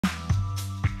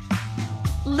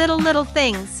Little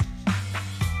things.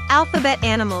 Alphabet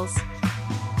animals.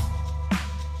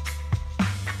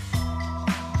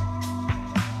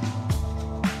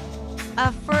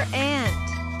 A for ant.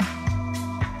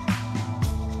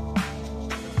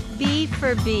 B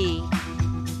for bee.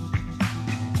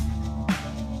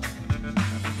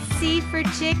 C for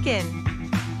chicken.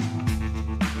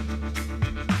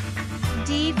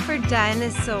 D for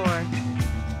dinosaur.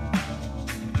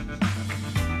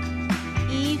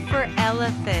 E for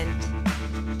elephant.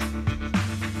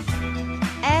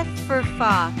 F for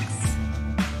fox.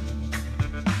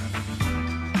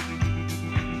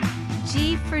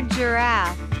 G for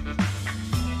giraffe.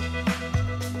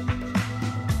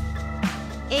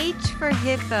 H for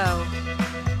hippo.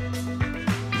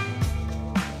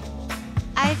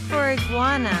 I for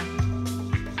iguana.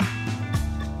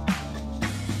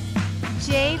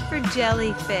 J for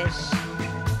jellyfish.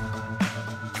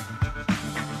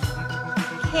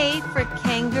 K for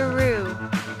kangaroo.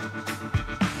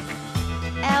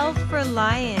 L for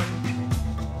lion.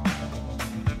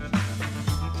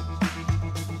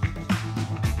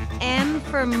 M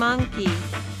for monkey.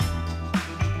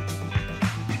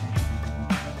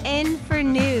 N for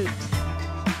newt.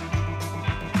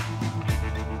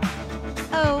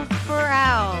 O for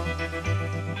owl.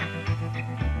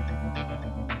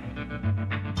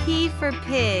 P for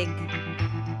pig.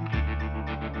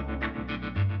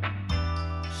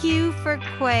 Q for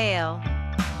quail.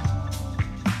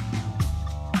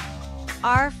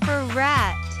 R for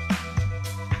rat.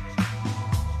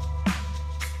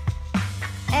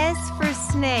 S for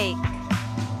snake.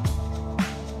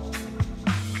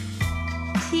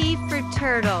 T for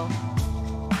turtle.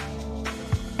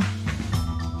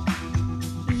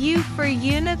 U for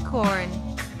unicorn.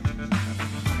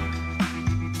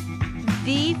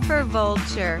 V for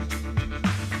vulture.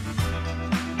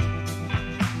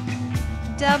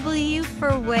 W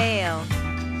for whale.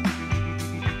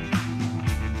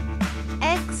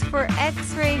 X for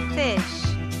X-ray fish.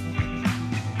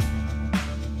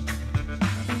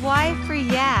 Y for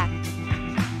yak.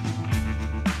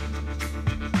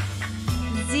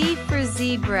 Z for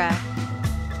zebra.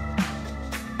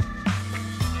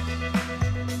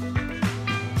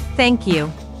 Thank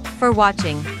you for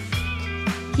watching.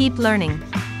 Keep learning.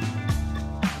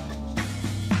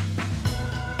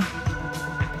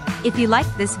 If you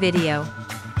liked this video,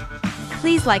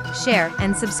 please like, share,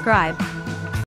 and subscribe.